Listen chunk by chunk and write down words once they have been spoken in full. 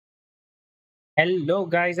Hello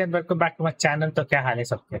guys and welcome back to my channel. तो क्या हाल है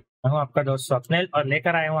सबके। मैं हूं आपका दोस्त स्वप्निल और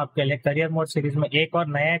लेकर आया हूं आपके लिए करियर मोड सीरीज में एक और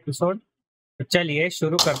नया एपिसोड। तो चलिए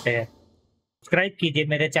शुरू करते हैं। सब्सक्राइब कीजिए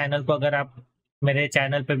मेरे चैनल को अगर आप मेरे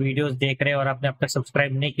चैनल पे वीडियोस देख रहे हैं और आपने अब तक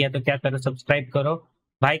सब्सक्राइब नहीं किया तो क्या करो, सब्सक्राइब करो।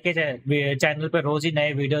 भाई के चैनल पे रोज ही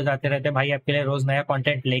नए वीडियोस आते रहते हैं। भाई आपके लिए रोज नया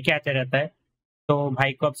कंटेंट लेके आते रहता है। तो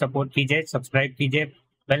भाई को आप सपोर्ट कीजिए, सब्सक्राइब कीजिए,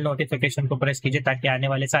 बेल नोटिफिकेशन को प्रेस कीजिए ताकि आने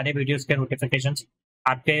वाले सारे वीडियोस के नोटिफिकेशन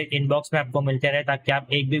आपके इनबॉक्स में आपको मिलते रहे, ताकि आप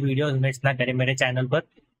एक भी वीडियो मिस ना करें मेरे चैनल पर।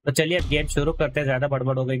 तो चलिए अब गेम शुरू करते हैं। ज्यादा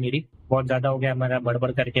बड़बड़ हो गई मेरी, बहुत ज्यादा हो गया हमारा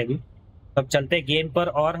बड़बड़ करके अभी। तब चलते हैं गेम पर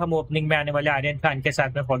और हम ओपनिंग में आने वाले आर्यन खान के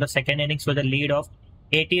साथ में for the second innings with the lead of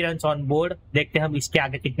 80 run on board. देखते हैं हम इसके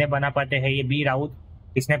आगे कितने बना पाते हैं। ये बी राउत,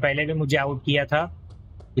 इसने पहले भी मुझे आउट किया था,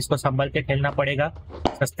 इसको संभल के खेलना पड़ेगा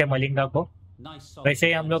सस्ते मलिंगा को। वैसे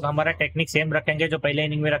ही हम लोग हमारा टेक्निक सेम रखेंगे जो पहले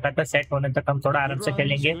इनिंग में रखा था। सेट होने तक हम थोड़ा आराम से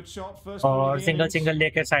खेलेंगे और सिंगल सिंगल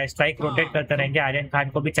लेकर स्ट्राइक रोटेट करते रहेंगे। आर्यन खान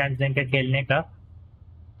को भी चांस देंगे खेलने का।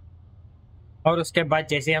 और उसके बाद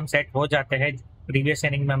जैसे हम सेट हो जाते हैं, प्रीवियस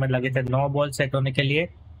इनिंग में हमें लगे थे 9 बॉल सेट होने के लिए,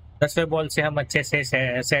 10वें बॉल से हम अच्छे से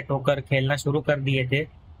सेट होकर खेलना शुरू कर दिए थे।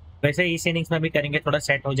 वैसे इस इनिंग्स में भी करेंगे, थोड़ा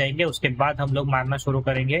सेट हो जाएंगे उसके बाद हम लोग मारना शुरू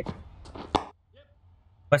करेंगे।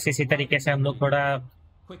 बस इसी तरीके से हम लोग थोड़ा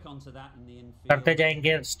करते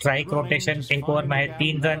जाएंगे। स्ट्राइक रोटेशन एक ओवर में है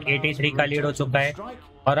 3 रन, 83 का लीड हो चुका है।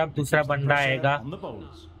 और अब दूसरा बंदा आएगा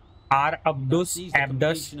आर अब्दुस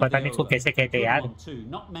एब्दस, पता नहीं इसको कैसे कहते हैं यार,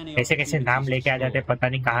 कैसे कैसे नाम लेके आ जाते हैं पता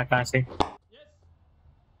नहीं कहाँ कहाँ से।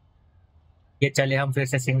 ये चले हम फिर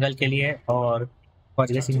से सिंगल के लिए और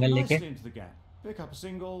पहुंच गए सिंगल लेके।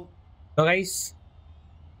 तो गाइस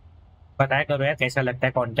बताया करो यार कैसा लगता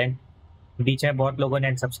है कंटेंट। बीच में बहुत लोगों ने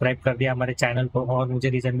अनसब्सक्राइब कर दिया हमारे चैनल को और मुझे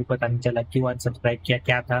रीज़न भी पता नहीं चला क्यों अनसब्सक्राइब किया,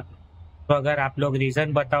 क्या था। तो अगर आप लोग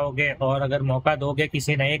रीज़न बताओगे और अगर मौका दोगे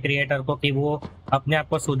किसी नए क्रिएटर को कि वो अपने आप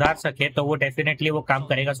को सुधार सके, तो वो डेफिनेटली वो काम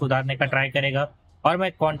करेगा, सुधारने का ट्राई करेगा। और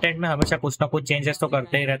मैं कंटेंट में हमेशा कुछ ना कुछ चेंजेस तो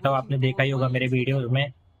करते ही रहता हूँ। आपने देखा ही होगा मेरे वीडियोज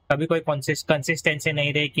में कभी कोई कंसिस्टेंसी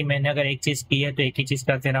नहीं रही कि मैंने अगर एक चीज़ की है तो एक ही चीज़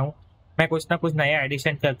करते रहूँ। मैं कुछ ना कुछ नया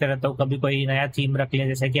एडिशन करते रहता हूँ। कभी कोई नया थीम रख लिया,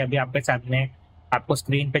 जैसे कि अभी आपके सामने आपको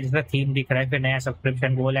स्क्रीन पे जैसा थीम दिख रहा है, फिर नया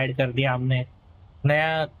सब्सक्रिप्शन गोल ऐड कर दिया हमने,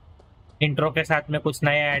 नया इंट्रो के साथ में कुछ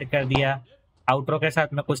नया ऐड कर दिया, आउट्रो के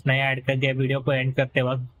साथ में कुछ नया ऐड कर दिया वीडियो को एंड करते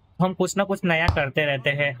वक्त। हम कुछ ना कुछ नया करते रहते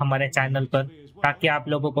हैं हमारे चैनल पर ताकि आप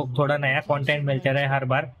लोगों को थोड़ा नया कंटेंट मिलते रहे हर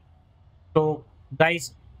बार। तो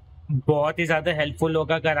गाइस बहुत ही ज़्यादा हेल्पफुल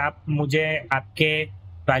होगा अगर आप मुझे आपके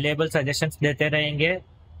वैल्यूएबल सजेशंस देते रहेंगे,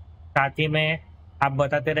 साथ ही में आप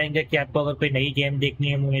बताते रहेंगे कि आपको अगर कोई नई गेम देखनी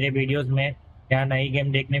है मेरे वीडियोस में या नई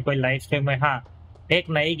गेम देखने कोई लाइव स्ट्रीम में। हाँ, एक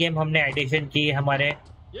नई गेम हमने एडिशन की है हमारे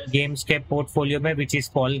गेम्स के पोर्टफोलियो में, विच इज़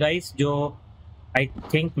फॉल गाइस, जो आई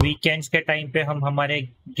थिंक वीकेंड्स के टाइम पे हम हमारे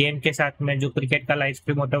गेम के साथ में जो क्रिकेट का लाइव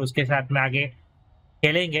स्ट्रीम होता है उसके साथ में आगे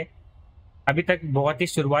खेलेंगे। अभी तक बहुत ही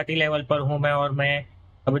शुरुआती लेवल पर हूँ मैं और मैं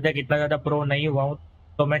अभी तक इतना ज़्यादा प्रो नहीं हुआ हूँ।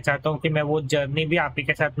 तो मैं चाहता हूँ कि मैं वो जर्नी भी आप ही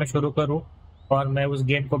के साथ में शुरू करूँ और मैं उस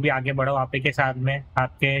गेम को भी आगे बढ़ाऊँ आप ही के साथ में,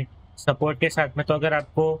 आपके सपोर्ट के साथ में। तो अगर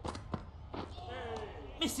आपको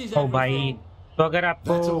ओ भाई, तो अगर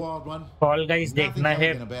आपको फॉल गाइस देखना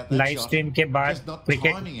है लाइव स्ट्रीम के बाद,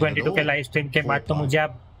 क्रिकेट 22 के लाइव स्ट्रीम के बाद, तो मुझे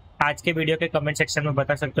आप आज के वीडियो के कमेंट सेक्शन में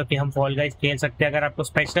बता सकते हो कि हम फॉल गाइस खेल सकते हैं। अगर आपको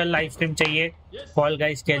स्पेशल लाइव स्ट्रीम चाहिए फॉल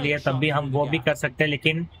गाइस के लिए तब भी हम वो भी कर सकते हैं,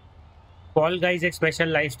 लेकिन फॉल गाइस एक स्पेशल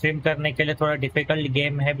लाइव स्ट्रीम करने के लिए थोड़ा डिफिकल्ट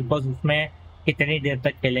गेम है, बिकॉज उसमें कितनी देर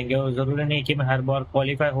तक खेलेंगे और ज़रूरी नहीं कि मैं हर बार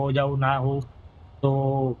क्वालिफाई हो जाऊँ ना हो,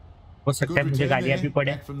 तो हो सकता है मुझे गालियाँ भी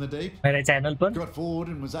पड़े मेरे चैनल पर।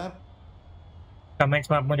 कमेंट्स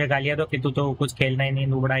में आप मुझे गालियाँ दो कि तू तो कुछ खेलना ही नहीं,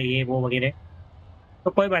 नूबड़ा ये वो वगैरह,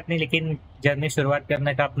 तो कोई बात नहीं। लेकिन जर्नी शुरुआत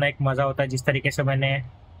करने का अपना एक मज़ा होता है। जिस तरीके से मैंने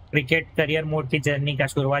क्रिकेट करियर मोड की जर्नी का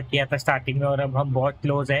शुरुआत किया था स्टार्टिंग में और अब हम बहुत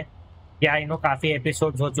क्लोज है, या आई नो काफ़ी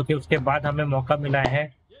एपिसोड्स हो चुके, उसके बाद हमें मौका मिला है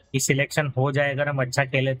कि सिलेक्शन हो जाए अगर हम अच्छा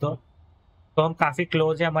खेले तो हम काफ़ी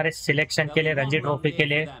क्लोज है हमारे सिलेक्शन के लिए, रणजी ट्रॉफी के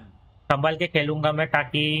लिए। संभल के खेलूंगा मैं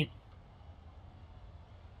ताकि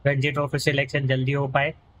रणजी ट्रॉफी सिलेक्शन जल्दी हो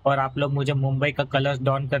पाए और आप लोग मुझे मुंबई का कलर्स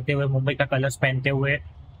डॉन करते हुए, मुंबई का कलर्स पहनते हुए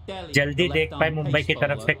जल्दी देख पाए मुंबई की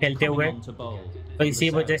तरफ से खेलते हुए। तो इसी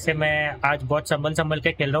वजह से मैं आज बहुत संभल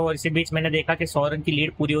के खेल रहा हूँ। और इसी बीच मैंने देखा कि 100 रन की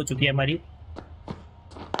लीड पूरी हो चुकी है हमारी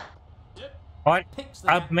और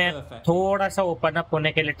अब मैं थोड़ा सा ओपन अप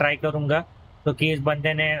होने के लिए ट्राई करूंगा, क्योंकि तो इस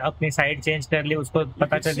बंदे ने अपनी साइड चेंज कर ली, उसको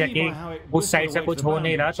पता चल गया कि उस साइड से कुछ हो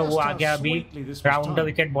नहीं रहा, तो वो आ गया अभी राउंड द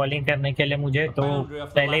विकेट बॉलिंग करने के लिए मुझे। तो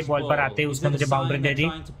पहले ही बॉल पर आते ही उसने मुझे boundary they the.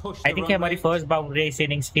 I think हमारी फर्स्ट बाउंड्री इस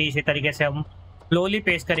इनिंग्स की। इसी तरीके से हम स्लोली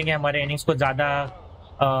पेस करेंगे हमारे इनिंग्स को, ज़्यादा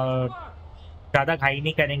घाई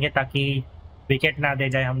नहीं करेंगे ताकि विकेट ना दे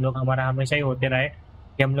जाए हम लोग, हमारा हमेशा ही होते रहे।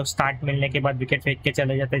 कि हम लोग स्टार्ट मिलने के बाद विकेट फेंक के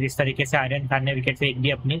चले जाते हैं। जिस तरीके से आर्यन खान ने विकेट फेंक दी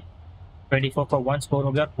अपनी, 24 for 1 स्कोर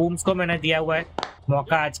हो गया। और कूम्स को मैंने दिया हुआ है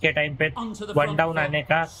मौका आज के टाइम पे वन डाउन आने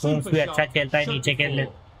का। कूम्स भी अच्छा खेलता है नीचे के लिए,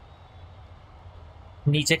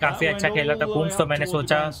 नीचे काफी अच्छा खेला था कूम्स, तो मैंने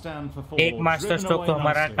सोचा एक मास्टर स्ट्रोक तो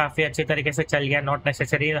हमारा काफी अच्छे तरीके से चल गया। नॉट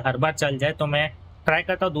नेसेसरी हर बार चल जाए, तो मैं ट्राई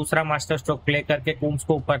करता हूँ दूसरा मास्टर स्ट्रोक प्ले करके कूम्स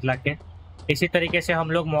को ऊपर लाके। इसी तरीके से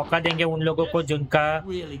हम लोग मौका देंगे उन लोगों को जिनका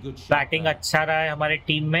बैटिंग अच्छा रहा है हमारे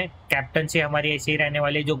टीम में। कैप्टनसी हमारी ऐसी ही रहने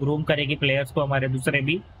वाली, जो ग्रूम करेगी प्लेयर्स को हमारे दूसरे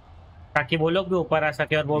भी, ताकि वो लोग भी ऊपर आ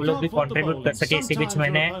सके और वो लोग भी कंट्रीब्यूट कर सके। इसी बीच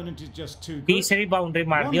मैंने तीसरी बाउंड्री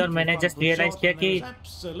मार दी और मैंने जस्ट रियलाइज किया कि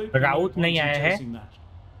राउत नहीं आया है,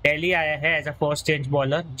 डेली आया है as a first change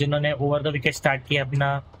bowler, जिन्होंने ओवर द विकेट स्टार्ट किया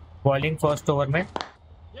अपना बॉलिंग फर्स्ट ओवर में।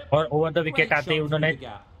 और ओवर द विकेट आते ही उन्होंने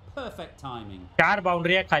 4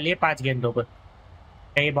 बाउंड्रियां खा ली है 5 गेंदों पर।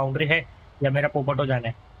 क्या ये बाउंड्री है या मेरा पोपट हो जाना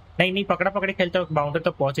है? नहीं नहीं, पकड़ा पकड़ी खेलते हुए बाउंड्री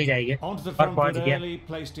तो पहुंच ही जाएगी। और पहुंच गया,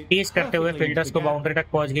 टीज करते हुए फील्डर्स को बाउंड्री तक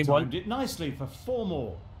पहुंच गई बॉल।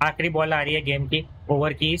 आखिरी बॉल आ रही है गेम की,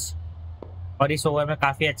 ओवर की, और इस ओवर में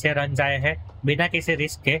काफी अच्छे रन आए हैं बिना किसी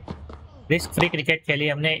रिस्क के। रिस्क फ्री क्रिकेट खेली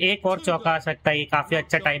हमने। एक और चौका आ सकता है, ये काफी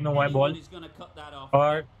अच्छा टाइम में हुआ है बॉल।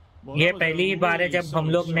 और ये पहली ही बार है जब हम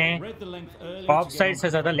लोग ने ऑफ साइड से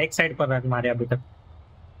ज्यादा लेग साइड पर रन मारे अभी तक,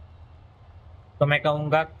 तो मैं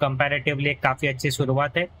कहूंगा कंपैरेटिवली एक काफी अच्छी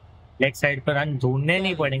शुरुआत है। लेग साइड पर रन ढूंढने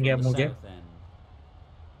नहीं पड़ेंगे अब मुझे।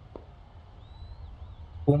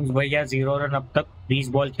 कूम्स भैया 0 रन अब तक, 20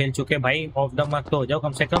 बॉल खेल चुके भाई। ऑफ द मार्क तो हो जाओ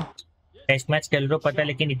कम से कम। टेस्ट मैच खेल रहे हो पता है,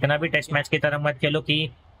 लेकिन इतना भी टेस्ट मैच की तरह मत खेलो कि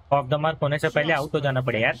ऑफ द मार्क होने से पहले आउट हो जाना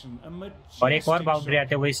पड़े यार। और एक और बाउंड्री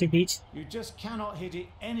आते हुए इसी बीच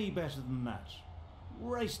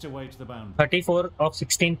 34 ऑफ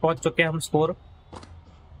 16 पहुंच चुके हम स्कोर।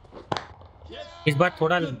 इस बार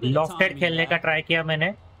थोड़ा लॉफ्टेड खेलने का ट्राई किया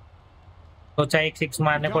मैंने, सोचा एक 6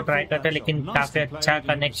 मारने को ट्राई करते, लेकिन काफी अच्छा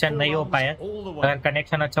कनेक्शन नहीं हो पाया। अगर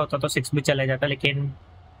कनेक्शन अच्छा होता तो 6 भी चले जाता, लेकिन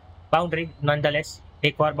बाउंड्री नॉनदलेस।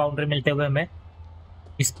 एक और बाउंड्री मिलते हुए हमें।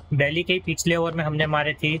 इस दिल्ली के पिछले ओवर में हमने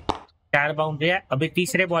मारे थी 4 बाउंड्रियां, अभी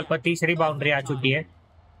तीसरे बॉल पर तीसरी बाउंड्री आ चुकी है।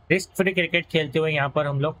 रिस्क फ्री क्रिकेट खेलते हुए यहाँ पर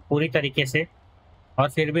हम लोग पूरी तरीके से, और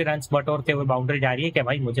फिर भी रन्स बटोरते हुए। बाउंड्री जा रही है क्या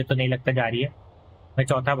भाई? मुझे तो नहीं लगता जा रही है। मैं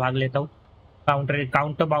चौथा भाग लेता हूँ।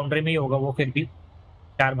 काउंट तो बाउंड्री में ही होगा वो, फिर भी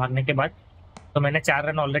 4 भागने के बाद। तो मैंने 4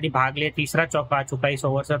 रन ऑलरेडी भाग लिए, तीसरा चौका आ चुका है इस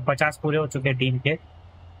ओवर से। 50 पूरे हो चुके हैं टीम के।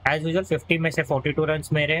 एज यूजुअल 50 में से 42 रन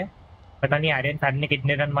मेरे हैं। पता नहीं आर्यन खान ने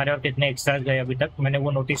कितने रन मारे और कितने एक्स्ट्रास गए अभी तक, मैंने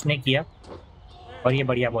वो नोटिस नहीं किया। और ये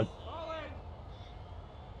बढ़िया बॉल।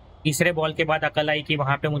 तीसरे बॉल के बाद अकल आई कि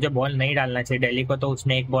वहां पे मुझे बॉल नहीं डालना चाहिए दिल्ली को, तो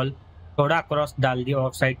उसने एक बॉल थोड़ा क्रॉस डाल दिया,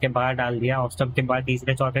 ऑफ साइड के बाहर डाल दिया। ऑफ स्टंप के बाद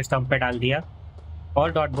तीसरे चौथे स्टंप पे डाल दिया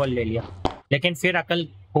और डॉट बॉल ले लिया। लेकिन फिर अकल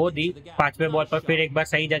खो दी 5वें बॉल पर, फिर एक बार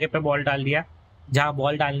सही जगह पे बॉल डाल दिया। जहां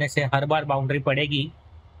बॉल डालने से हर बार बाउंड्री पड़ेगी,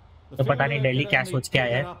 तो पता नहीं दिल्ली क्या सोच के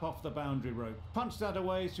आया है।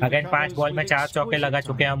 अगर 5 बॉल में 4 चौके लगा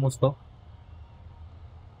चुके हैं हम उसको।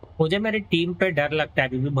 मुझे मेरी टीम पे डर लगता है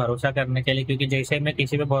अभी भी भरोसा करने के लिए, क्योंकि जैसे मैं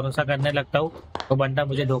किसी पे भरोसा करने लगता हूँ तो बंदा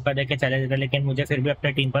मुझे धोखा देके चले जाता है। लेकिन मुझे फिर भी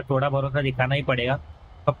अपने टीम पर थोड़ा भरोसा दिखाना ही पड़ेगा।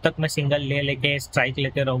 अब तक मैं सिंगल लेके स्ट्राइक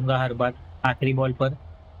लेते रहूंगा हर बार आखिरी बॉल पर।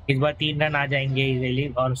 इस बार 3 रन आ जाएंगे इजीली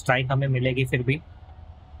और स्ट्राइक हमें मिलेगी फिर भी।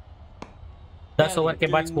 10 ओवर के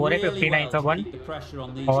बाद स्कोर है 59 for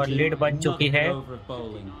 1 और लीड बन चुकी है।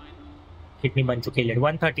 कितनी बन चुकी है लीड?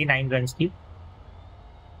 139 रन की।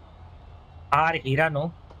 आर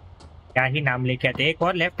हीरानो, क्या ही नाम लेके आते। एक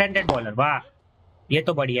और लेफ्ट हैंडेड बॉलर, वाह ये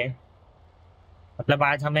तो बढ़िया है। मतलब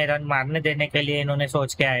आज हमें रन मारने देने के लिए इन्होंने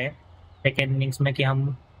सोच के आए सेकेंड इनिंग्स में कि हम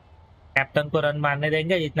कैप्टन को रन मारने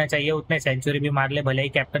देंगे, जितना चाहिए उतने। सेंचुरी भी मार ले भले ही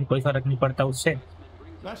कैप्टन, कोई फर्क नहीं पड़ता उससे।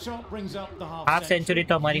 हाफ सेंचुरी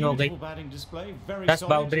तो हमारी हो गई। 10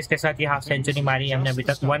 बाउंड्रीज के साथ ये हाफ सेंचुरी मारी हमने अभी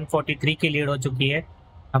तक। 143 की लीड हो चुकी है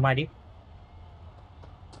हमारी।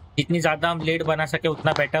 जितनी ज्यादा हम लीड बना सके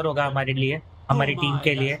उतना बेटर होगा हमारे लिए, हमारी टीम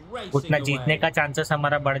के लिए। उतना जीतने का चांसेस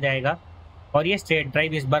हमारा बढ़ जाएगा। और ये स्ट्रेट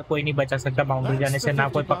ड्राइव इस बार कोई नहीं बचा सकता बाउंड्री जाने से, ना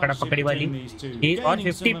कोई पकड़ा पकड़ी वाली चीज। और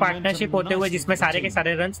 50 पार्टनरशिप होते हुए जिसमें सारे के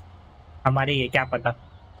सारे रन हमारे, ये क्या पता।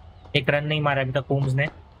 एक रन नहीं मारा अभी तक कूम्स ने।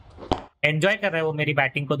 एंजॉय कर रहा है वो मेरी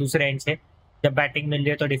बैटिंग को दूसरे एंड से। जब बैटिंग मिल रही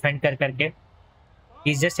है तो डिफेंड कर करके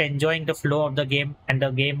he is just enjoying the flow of the game and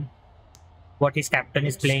the game what his captain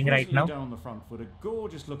is playing right now. Down the front foot, a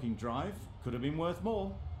gorgeous looking drive, could have been worth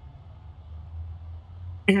more.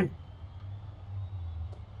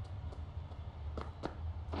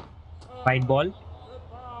 White ball.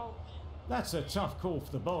 That's a tough call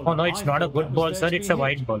for the bowler. Oh no, it's not a good ball sir, it's a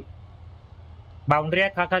white ball. Boundary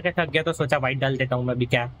खा खा के थक गया तो सोचा white डाल देता हूँ मैं भी,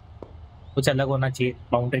 क्या कुछ अलग होना चाहिए।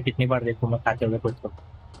 बाउंड्री कितनी बार देखूं मैं खाते हुए खुद को।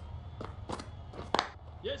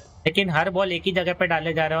 लेकिन हर बॉल एक ही जगह पे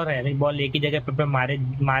डाले जा रहे हैं और हर बॉल एक ही जगह पे मारे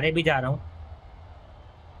मारे भी जा रहा हूँ,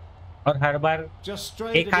 और हर बार Just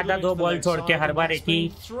strayed एक a little आधा दो into the बॉल leg छोड़ के side, her and bar that's एक ही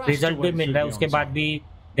been thrashed रिजल्ट भी away मिल through रहा है, the उसके बाद onside. भी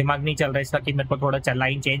दिमाग नहीं चल रहा इसका कि मेरे को थोड़ा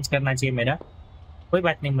लाइन चेंज करना चाहिए मेरा। कोई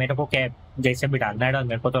बात नहीं, मेरे को क्या जैसे भी डालना है डाल,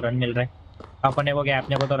 मेरे को तो रन मिल रहा है। अपने को क्या,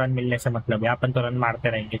 अपने को तो रन मिलने से मतलब है, अपन तो रन मारते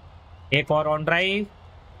रहेंगे। एक और ऑन ड्राइव,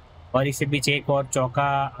 और इसी बीच एक और चौका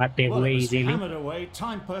आते Well, हुए it was easily. hammered away,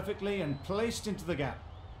 timed perfectly, and placed into the gap.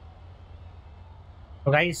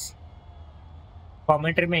 तो गाइस,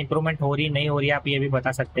 कमेंट्री में इंप्रूवमेंट हो रही नहीं हो रही आप ये भी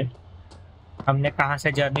बता सकते हैं। हमने कहाँ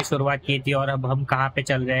से जर्नी शुरुआत की थी और अब हम कहाँ पे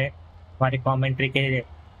चल रहे हैं हमारी कमेंट्री के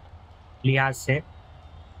लिहाज से।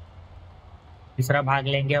 तीसरा भाग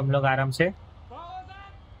लेंगे हम लोग आराम से।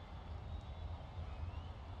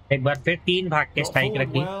 एक बार फिर 3 भाग के Got स्ट्राइक forward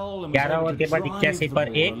रखी, well and was 11 able over to के बाद drive 81 the पर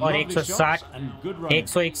ball. A 1 और lovely shot 160 and good running.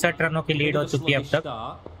 161 रनों की लीड Bit हो of a चुकी है अब sluggish तक।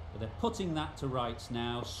 start, but they're putting that to rights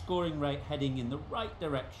now. Scoring rate heading in the right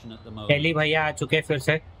direction at the moment. Daily भैया आ चुके फिर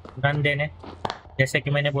से रन देने, जैसे कि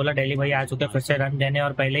मैंने बोला डेली भैया आ चुके फिर से रन देने,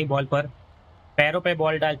 और पहले ही बॉल पर पैरों पे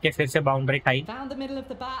बॉल डाल के फिर से बाउंड्री खाई। Found the middle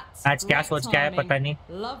of the bat. आज क्या सोच के आया पता नहीं।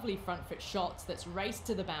 Lovely front foot shot that's raced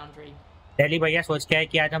to the boundary. Daily भैया सोच के आए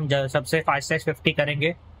कि आज हम सबसे फास्टेस्ट 50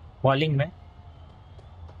 करेंगे बॉलिंग में।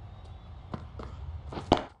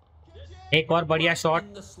 एक और बढ़िया शॉट,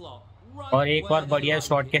 In the slot, और right एक where और they बढ़िया like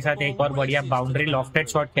शॉट it. के The साथ एक ball और बढ़िया races to the boundary lofted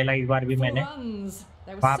boundary. Shot खेला इस बार भी 4 मैंने। runs.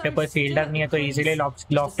 They were वहाँ पे so कोई still फील्डर at नहीं है the तो crease. Easily Just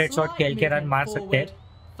a lofted shot slight खेल के रन movement मार सकते हैं। forward.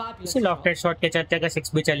 Fabulous इसी shot. लॉफ्टेड शॉट के चलते अगर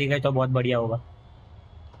 6 भी चली गई तो बहुत बढ़िया होगा।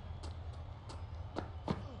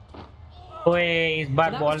 ओए इस So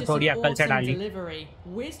bar that was ball just थोड़ी an अक्ल से awesome डाली। delivery.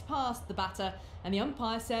 Whizzed past the batter and the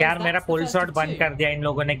umpire says यार मेरा that's the pull first shot of बंद 2. कर दिया इन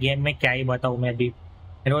लोगों ने गेम में, क्या ही बताऊँ मैं अभी,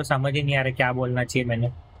 मेरे को समझ ही नहीं आ रहा क्या बोलना चाहिए।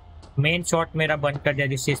 मैंने मेन शॉट मेरा बंद कर दिया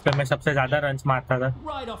जिस चीज पे मैं सबसे ज्यादा रन मारता था।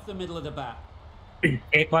 Right off the middle of the bat.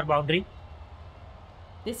 एक और बाउंड्री,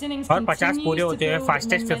 This innings और 50 पूरे continues to होते हुए build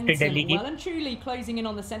फास्टेस्ट 50 दिल्ली momentum. की। Well and truly closing in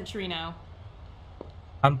on the century now.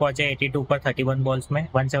 हम पहुंचे 82 पर 31 बॉल्स में,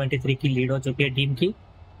 173 की लीड हो चुकी है टीम की।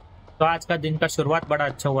 तो आज का दिन का शुरुआत बड़ा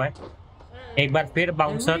अच्छा हुआ है। एक बार फिर There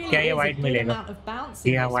बाउंसर, really क्या ये is a वाइड good मिलेगा? amount of bounce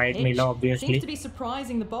ji in हाँ, this वाइड pitch. मिला obviously. Seems to be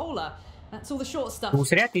surprising the bowler. That's all the short stuff.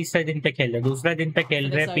 दूसरे या तीसरे दिन पे खेल रहे, दूसरे दिन पे खेल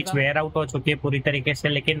रहे, पिच वेयर आउट हो चुकी है पूरी तरीके से,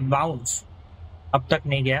 लेकिन बाउंस अब तक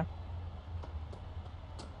नहीं गया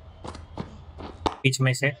पिच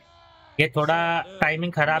में से। ये थोड़ा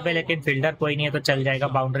टाइमिंग खराब है, लेकिन फील्डर कोई नहीं है तो चल जाएगा,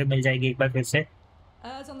 बाउंड्री मिल जाएगी एक बार फिर से।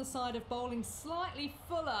 Errs on the side of bowling slightly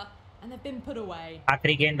fuller and they've been put away.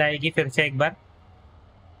 आखिरी गेंद आएगी फिर से एक बार।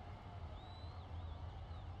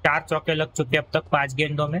 4 चौके लग चुके अब तक 5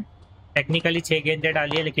 गेंदों में। टेक्निकली 6 गेंदें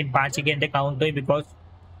डाली है, लेकिन 5 ही गेंदें काउंट हुई बिकॉज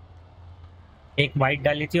एक वाइड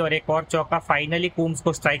डाली थी, और एक और चौका। फाइनली कूम्स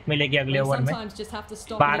को स्ट्राइक मिलेगी अगले Well, ओवर में। sometimes just have to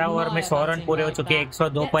stop 12 and over में admire 100 रन batting पूरे हो like चुके हैं, that.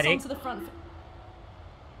 102 पर Gets 1। onto the front foot.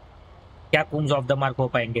 क्या कूम्स ऑफ द मार्क हो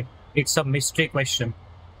पाएंगे? It's a mystery question.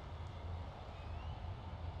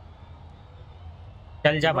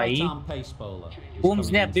 चल जा भाई, Right-arm pace bowler. is Coombs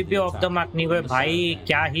coming ने into अभी the भी ऑफ द attack मार्क नहीं on हुए the भाई, serve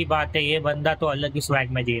क्या end. ही बात है, ये बंदा तो अलग ही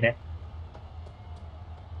स्वैग में जी रहा है।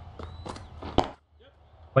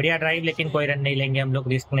 बढ़िया ड्राइव, लेकिन कोई रन नहीं लेंगे हम लोग,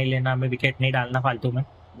 रिस्क नहीं लेना, हमें विकेट नहीं डालना फालतू में।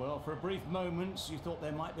 Well, for a brief moment, you thought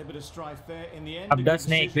there might be a bit of strife there. In the end, अब 10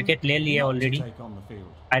 ने एक विकेट ले लिया already. take on the field.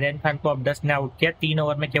 Aryan Khan को अब 10 ने आउट किया, 3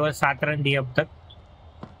 ओवर में केवल 7 रन दिए अब तक।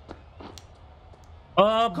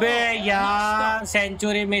 अबे यार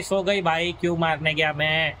सेंचुरी मिस हो गई भाई, क्यों मारने गया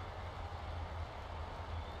मैं?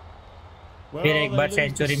 फिर एक बार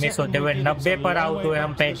सेंचुरी मिस होते हुए 90 पर आउट हुए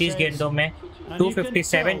हम 35 गेंदों में,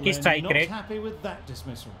 257 की strike rate.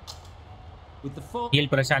 With the four Gill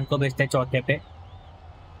प्रशांत को भेजते चौथे पे,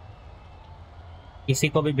 किसी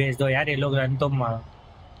को भी भेज दो यार, ये लोग रन तो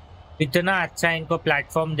इतना अच्छा इनको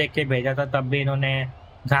प्लेटफॉर्म देख के भेजा था, तब भी इन्होंने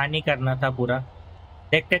घान ही करना था पूरा।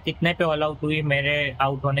 देखते कितने पे ऑल आउट हुई मेरे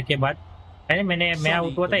आउट होने के बाद। मैं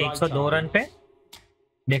आउट हुआ था 102 रन पे।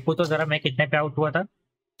 देखो तो जरा मैं कितने पे आउट हुआ था।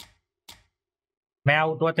 मैं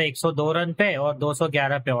आउट हुआ था 102 रन पे और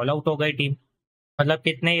 211 पे ऑल आउट हो गई टीम। मतलब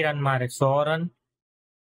कितने ही रन मारे, 100 रन,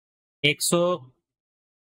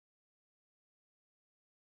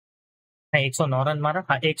 109 रन मारा।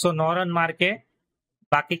 हाँ 109 रन मार के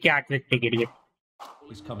बाकी के 8 विकेट गिर गए।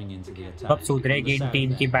 is coming into the attack. अब सुधरेगी इन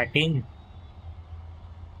टीम की बैटिंग।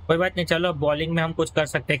 कोई बात नहीं, चलो बॉलिंग में हम कुछ कर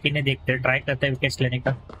सकते हैं कि नहीं देखते, ट्राई करते हैं विकेट्स लेने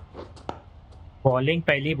का। बॉलिंग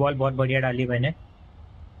पहली बॉल बहुत बढ़िया डाली मैंने।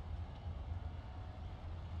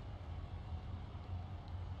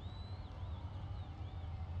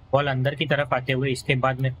 बॉल अंदर की तरफ आते हुए, इसके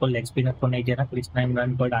बाद मेरे को लेग स्पिनर को नहीं देना, कृष्णा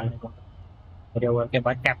इमरान को डालने को। मेरे ओवर के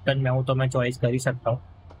बाद कैप्टन मैं हूँ तो मैं चॉइस कर ही सकता हूँ,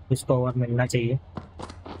 इसको ओवर मिलना चाहिए।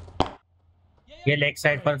 ये लेग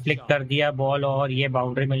साइड पर फ्लिक कर दिया बॉल और ये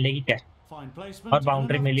बाउंड्री मिलेगी क्या? Fine और placement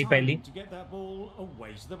boundary and milli enough पहली। timing to get that ball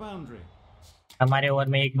away to the boundary. हमारे ओवर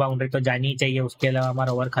में एक बाउंड्री तो जानी ही चाहिए, उसके अलावा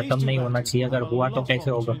हमारा ओवर These खत्म two नहीं होना batters चाहिए। will अगर have a हुआ तो lot of कैसे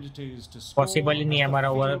होगा? opportunities to score पॉसिबल ही नहीं है as the हमारा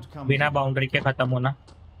ओवर field comes बिना in. बाउंड्री के खत्म होना।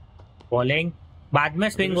 बॉलिंग बाद में A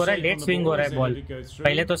bit स्विंग of हो रहा है, shape late on the swing हो ball रहा as है they ball. let it go through.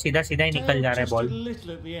 पहले तो सीधा सीधा ही निकल Tailed जा रहा है just a ball.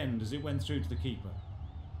 little at the end as it went through to the keeper.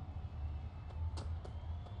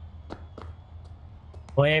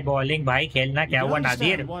 ओए बॉलिंग भाई खेलना, You क्या can हुआ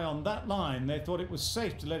Nadir? understand why on that line they thought it was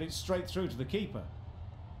safe to let it straight through to the keeper.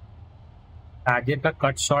 Nadir का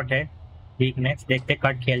cut shot है weakness, देखते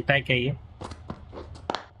cut खेलता है क्या ये?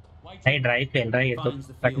 नहीं, ड्राइव खेल रहा है ये तो, Finds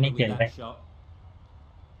the कट नहीं fielder with खेल रहा that है। shot.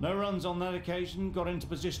 No runs on that occasion, got into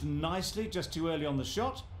position nicely, just too early on the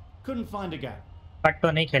shot. Couldn't find a gap. Cut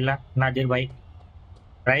तो नहीं खेला नादिर भाई,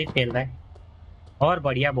 ड्राइव खेल रहा है। और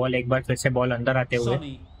बढ़िया बॉल, एक बार फिर से बॉल अंदर आते हुए।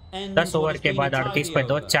 Sonny 10 ends what over has के been a बाद 38 tidy पे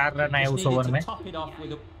तो over. 4 रन आए Just उस needed ओवर to में। top it off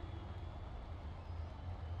with a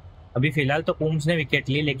अभी फिलहाल तो कुम्स ने विकेट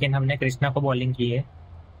ली, लेकिन हमने कृष्णा को बॉलिंग की है।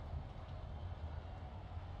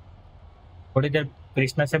 थोड़ी देर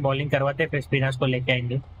कृष्णा से बॉलिंग करवाते फिर स्पिनर्स को लेके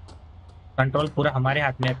आएंगे। कंट्रोल पूरा हमारे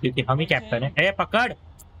हाथ में है क्योंकि हम ही कैप्टन है। ए पकड़,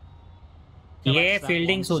 ये collects that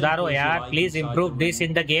फील्डिंग one, सुधारो simple as you यार, like, please inside improve the this ring.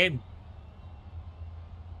 In the game.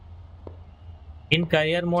 In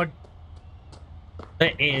career mode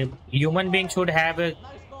human being should have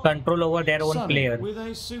control over their own Sonny player with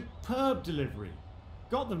a superb delivery.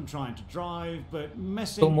 Got them trying to drive, but to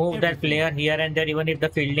messing move that everything player up. here and there, even if the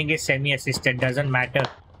fielding is semi-assisted, doesn't matter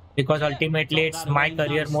because ultimately Got it's that my away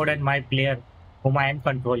career mode nicely. and my player whom I am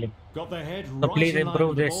controlling. Got their head So right please in line improve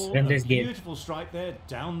with the this ball. in A this game. beautiful strike there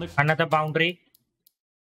down the. Another boundary.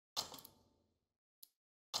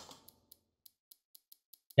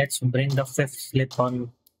 Let's bring the fifth slip on.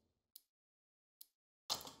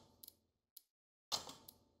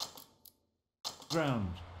 Ground.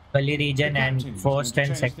 Gully region The and captain's first going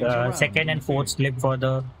to and change things around second in and the fourth field. slip for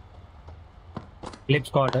the Clips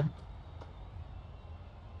quarter.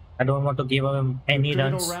 I don't want to give him any Good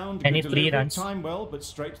cricket runs, all round, any good free delivery, runs. time well, but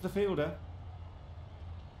straight to the fielder.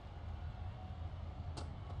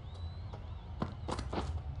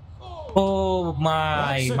 Oh my,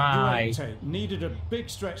 That's a my. great take. Needed a big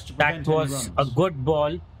stretch to That prevent any was runs. a good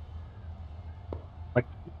ball. But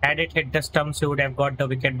had it hit the stumps, he would have got the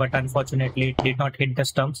wicket. But unfortunately, it did not hit the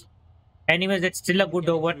stumps. Anyways, it's still a good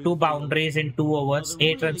over. 2 boundaries in 2 overs.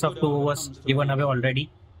 8 runs of 2 overs given away already.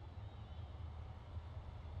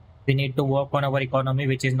 We need to work on our economy,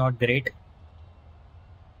 which is not great.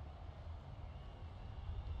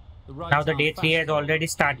 Now the day 3 has already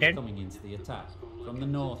started. Coming into the attack from the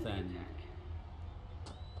north end.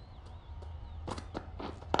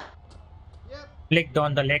 Clicked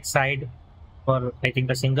on the leg side for, I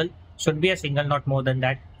think, a single. Should be a single, not more than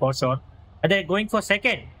that, for sure. And they're going for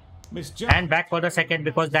second. And back for the second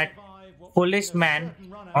because that foolish man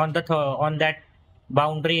on the on that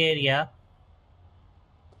boundary area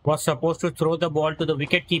was supposed to throw the ball to the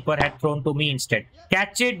wicket keeper, had thrown to me instead.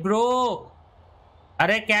 Catch it, bro!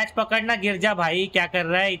 अरे catch पकड़ना, गिर जा भाई, क्या कर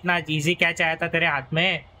रहा है? इतना इजी कैच आया था तेरे हाथ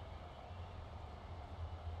में।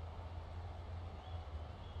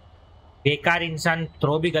 बेकार इंसान,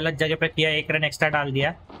 थ्रो भी गलत जगह पे किया, 1 रन एक्स्ट्रा डाल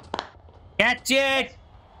दिया। Catch it!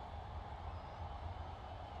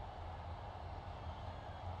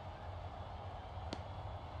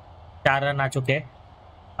 चार रन आ चुके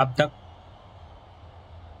अब तक।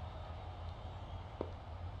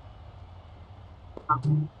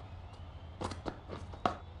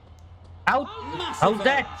 Out! How's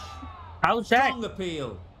that? How's that? Strong appeal.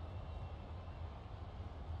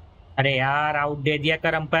 अरे यार, आउट दे दिया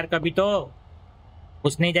कर अंपायर कभी तो।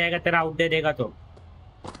 कुछ नहीं जाएगा तेरा, आउट दे देगा तो।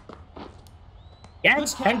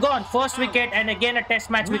 Yes, and gone. First wicket and again a test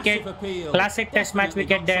match wicket. Classic test match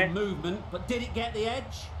wicket there. Movement, but did it get the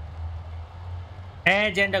edge?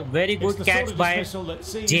 Edge and a very good catch by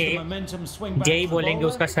Jay. Jay बोलेंगे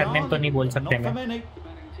उसका surname तो नहीं बोल सकते मैं।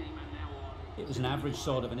 It was an average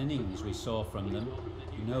sort of an innings we saw from them.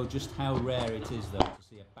 You know just how rare it is though to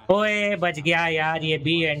see a bat. ओए बच गया यार ये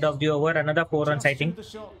भी। End of the over. Another 4 runs I think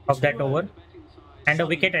of that over and a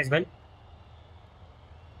wicket as well.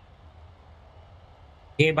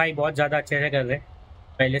 ये भाई बहुत ज़्यादा अच्छे से कर रहे।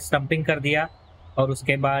 पहले स्टंपिंग कर दिया और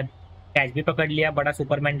उसके बाद कैच भी पकड़ लिया बड़ा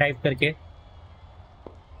सुपरमैन डाइव करके।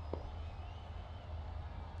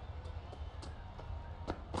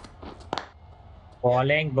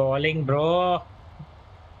 Bowling, bro.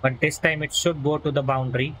 But this time it should go to the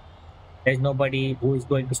boundary. There's nobody who is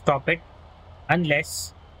going to stop it.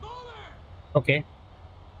 Unless... Okay.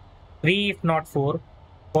 3 if not 4.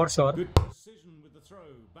 For sure. Good precision with the throw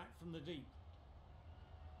back from the deep.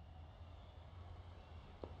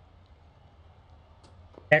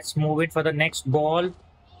 Let's move it for the next ball.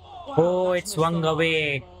 Oh, it swung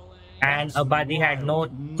away, and That's Abadi had no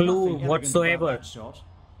wild. clue Nothing elegant about whatsoever. that shot.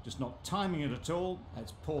 Just not timing it at all.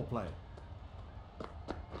 That's poor play.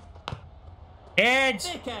 Edge.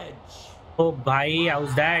 Thick edge. Oh भाई,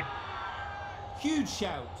 how's that? Huge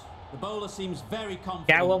shout. The bowler seems very confident.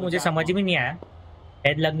 क्या हुआ with मुझे that समझ one. में नहीं आया.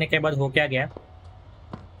 Head लगने के बाद हो क्या गया?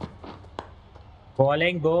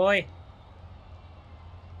 बॉलिंग बॉय,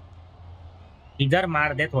 इधर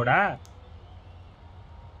मार दे थोड़ा.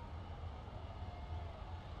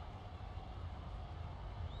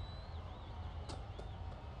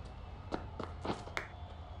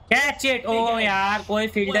 Catch it. ओ यार, कोई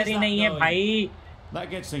फील्डर ही नहीं है भाई. That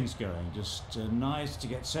gets things going. Just nice to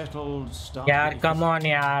get settled. Start यार कम ऑन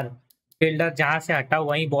यार, फील्डर जहां से हटा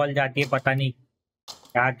वहीं बॉल जाती है. पता नहीं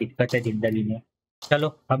क्या दिक्कत है जिंदगी में. चलो,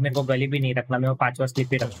 अब मेरे को गली भी नहीं रखना, मैं वो 5वां स्लिप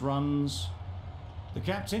ही रख. Just runs. The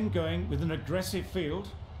captain going with an aggressive field.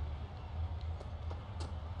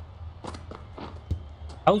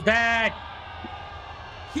 How's that?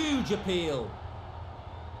 Huge appeal.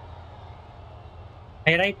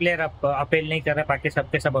 मेरा ही प्लेयर अपील नहीं कर रहा, बाकी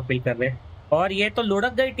सबके सब अपील कर रहे हैं. और ये तो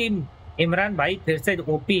लुढ़क गई टीम. इमरान भाई फिर से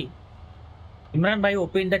ओपी. इमरान भाई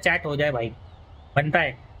ओपी इन द चैट हो जाए भाई, बनता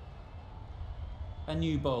है. A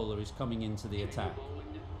new bowler is coming into the attack.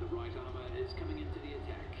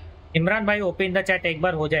 Imran भाई ओपी इन द चैट एक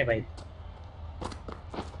बार हो जाए भाई.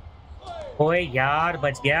 ओए यार,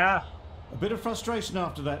 बच गया. A bit of frustration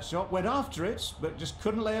after that shot. Went after it, but just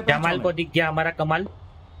couldn't lay a bat Jamal on को it. दिख गया हमारा कमाल.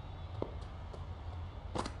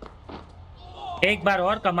 एक बार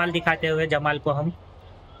और कमाल दिखाते हुए जमाल को हम,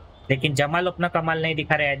 लेकिन जमाल अपना कमाल नहीं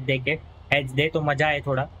दिखा रहे. एज दे के, एज दे तो मजा है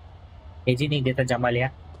थोड़ा. एज ही नहीं देता जमालिया.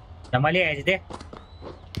 Jamalia as they.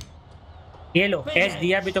 ये लो, एज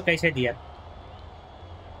दिया भी तो कैसे दिया.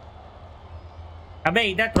 अबे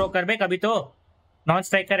इधर थ्रो कर बे. कभी तो नॉन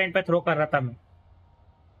स्ट्राइकर एंड पे थ्रो कर रहा था मैं.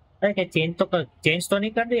 अरे चेंज तो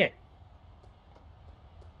नहीं कर दिया.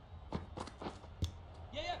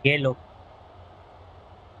 ये लो.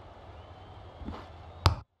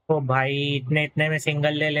 ओ भाई, इतने इतने में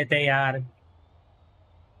सिंगल ले लेते यार.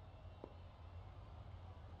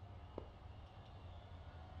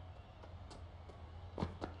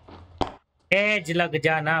 एज लग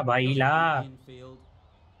जाना भाई ला. Infield.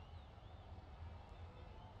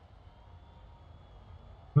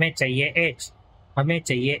 हमें चाहिए एज, हमें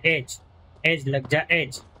चाहिए एज. एज लग जा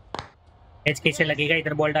एज. एज कैसे लगेगा?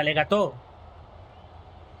 इधर बॉल डालेगा तो.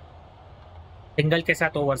 सिंगल के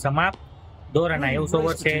साथ ओवर समाप्त. 2 रन आए उस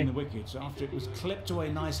ओवर Race से. between the wickets after it was clipped away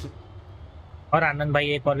nicely. और आनंद भाई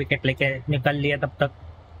एक और विकेट लेके निकल लिया. तब तक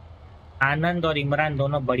आनंद और इमरान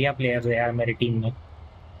दोनों बढ़िया प्लेयर्स है यार मेरी टीम में.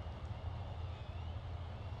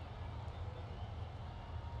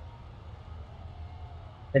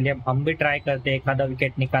 चलिए अब हम भी ट्राई करते हैं एक आधा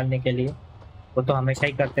विकेट निकालने के लिए. वो तो हमेशा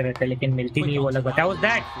ही करते रहते हैं, लेकिन मिलती नहीं वो लोग. बताओ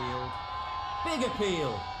दैट. Big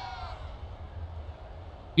appeal.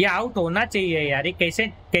 ये आउट होना चाहिए यार. ये कैसे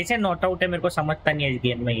कैसे नॉट आउट है, मेरे को समझता नहीं है इस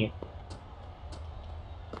गेम में. ये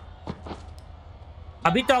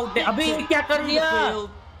अभी तो आउट है. अभी ये क्या कर दिया?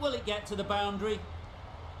 Will it get to the boundary?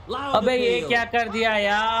 अबे ये क्या कर दिया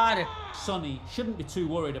यार? Sonny shouldn't be too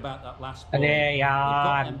worried about that last ball. अरे They've got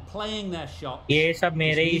यार, them playing their shots. ये सब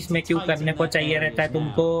मेरे Just need इसमें to क्यों tighten करने को their चाहिए रहता है areas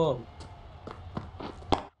now. तुमको?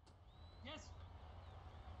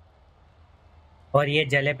 और ये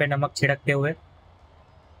जले पे नमक छिड़कते हुए.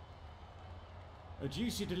 A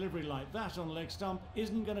juicy delivery like that on leg stump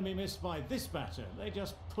isn't going to be missed by this batter. They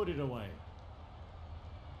just put it away.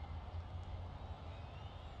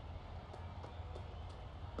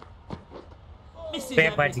 Misses पे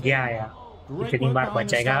बच everything. गया यार. Great कितनी work बार behind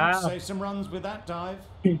the बचेगा? stumps. Save some runs with that dive.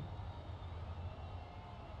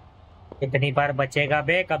 कितनी बार बचेगा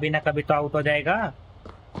बे? कभी ना कभी तो आउट हो जाएगा.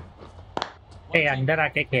 ए, अंदर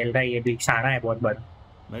आके खेल रहा है. ये भी शाना है बहुत बड़ा.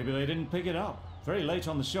 Maybe they didn't pick it up. Very late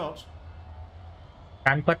on the shot.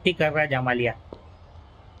 कानपत्ती कर रहा है जमालिया.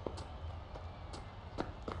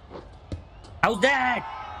 House that?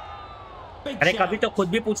 Big अरे कभी shout. तो खुद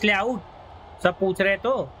भी पूछ ले आउट. सब पूछ रहे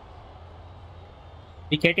तो.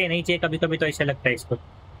 विकेट ही नहीं चाहिए कभी कभी तो ऐसे लगता है इसको.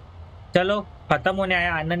 चलो खत्म होने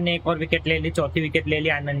आया. आनंद ने एक और विकेट ले ली. चौथी विकेट ले ली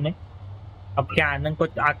आनंद ने. अब क्या आनंद को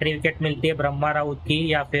आखिरी विकेट मिलती है ब्रह्मा राउत की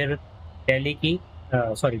या फिर दिल्ली की,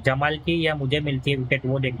 सॉरी जमाल की, या मुझे मिलती है विकेट,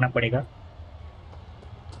 वो देखना पड़ेगा.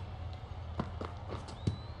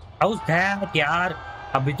 हाउस दैट यार?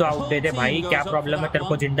 अभी तो आउट दे दे भाई. क्या प्रॉब्लम है तेरे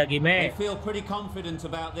को जिंदगी They में? feel pretty confident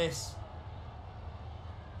about this.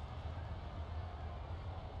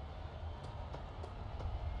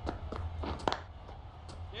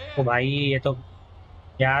 तो भाई ये तो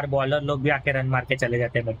यार बॉलर लोग भी आके रन मार के चले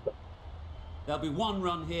जाते हैं मेरे को. There'll be 1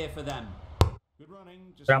 run here for them. Good running.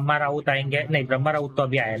 Just Brahma Raut आएंगे, नहीं ब्रह्मा राउत तो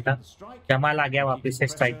अभी आया था, जमाल आ गया वापस से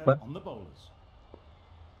स्ट्राइक पर। on the bowlers.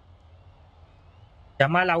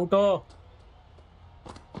 Jamal out हो,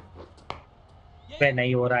 पे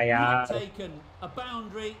नहीं हो रहा Not यार, taken. A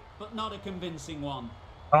boundary, but not a convincing one.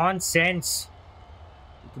 Nonsense.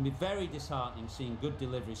 It can be very disheartening seeing good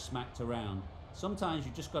deliveries smacked around. Sometimes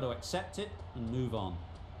you just got to accept it and move on.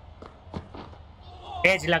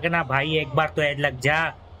 As लगना भाई, एक बार तो as लग जा।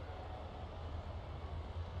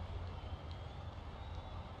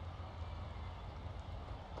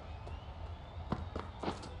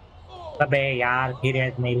 अबे यार फिर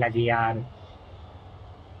as नहीं लगी यार।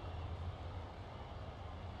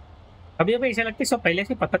 अभी अभी ऐसा लगता है सब पहले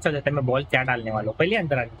से पता चल जाता है मैं बॉल क्या डालने वाला हूँ, पहले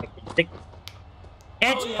अंदर आ जाते हैं।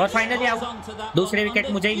 एज और फाइनली आउट। दूसरी विकेट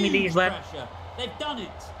मुझे ही मिली इस बार,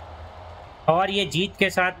 और ये जीत के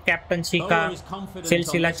साथ कैप्टनसी का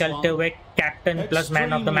सिलसिला चलते हुए captain plus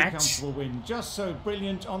man of the match.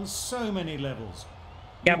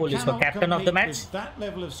 क्या बोलूं इसको, captain of the match.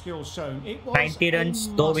 90 run,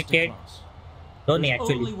 2 wicket, दो नहीं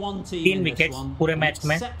एक्चुअली 3 विकेट पूरे मैच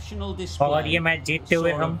में, और ये मैच जीतते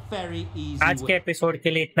हुए हम आज के एपिसोड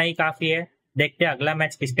के लिए इतना ही काफी है। देखते हैं अगला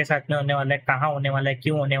मैच किसके साथ में होने वाला है, कहाँ होने वाला है,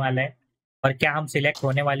 क्यों होने वाला है, और क्या हम सिलेक्ट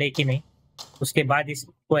होने वाले हैं कि नहीं। उसके बाद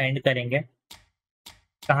इसको एंड करेंगे।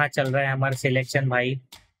 कहाँ चल रहा है हमारा सिलेक्शन भाई।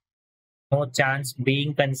 No chance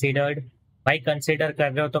being considered. भाई कंसीडर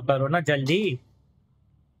कर रहे हो तो करो ना जल्दी।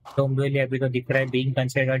 तुम भी अभी तो दिख रहा है बीइंग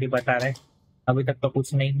कंसीडर्ड ही बता रहे, अभी तक तो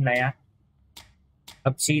कुछ नहीं नया।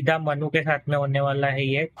 अब सीधा मनु के साथ में होने वाला है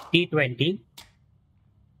ये T20।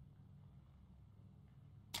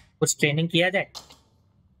 कुछ ट्रेनिंग किया जाए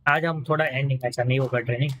आज। हम थोड़ा एंड ऐसा नहीं होगा,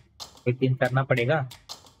 ट्रेनिंग एक दिन करना पड़ेगा।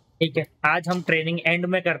 ठीक है, आज हम ट्रेनिंग एंड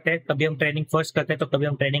में करते हैं, कभी हम ट्रेनिंग फर्स्ट करते हैं तो कभी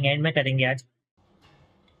हम ट्रेनिंग एंड में करेंगे आज।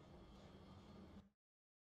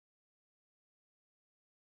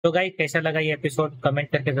 तो गाइस कैसा लगा ये एपिसोड कमेंट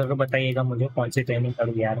करके जरूर बताइएगा मुझे, कौन सी ट्रेनिंग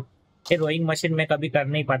करूँ यार। ये रोइंग मशीन में कभी कर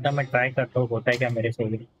नहीं पाता, मैं ट्राई करता हूँ होता है क्या मेरे से।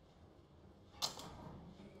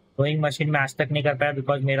 रोइंग मशीन में आज तक नहीं कर पाया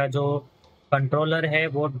बिकॉज मेरा जो कंट्रोलर है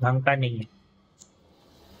वो ढंग का नहीं है।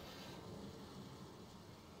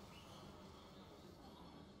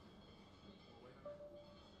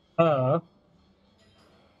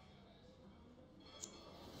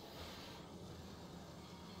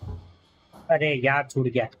 अरे यार छूट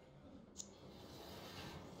गया,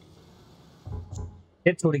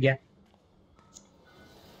 फिर छूट गया।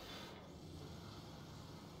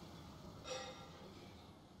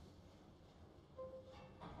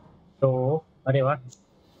 तो अरे वाह,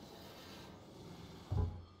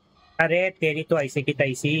 अरे तेरी तो ऐसे की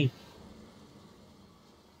तैसी।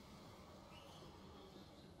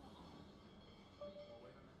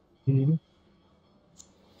 हम्म,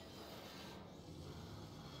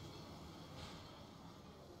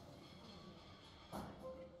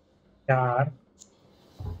 4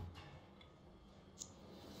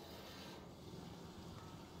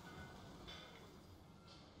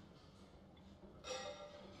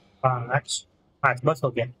 5 5 बस हो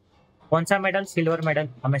गया। कौन सा मेडल? सिल्वर मेडल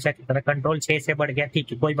हमेशा की तरह। कंट्रोल 6 से बढ़ गया,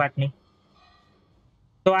 ठीक है कोई बात नहीं।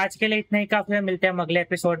 तो आज के लिए इतना ही काफी है, मिलते हैं हम अगले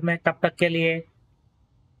एपिसोड में, तब तक के लिए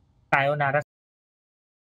सायोनारा।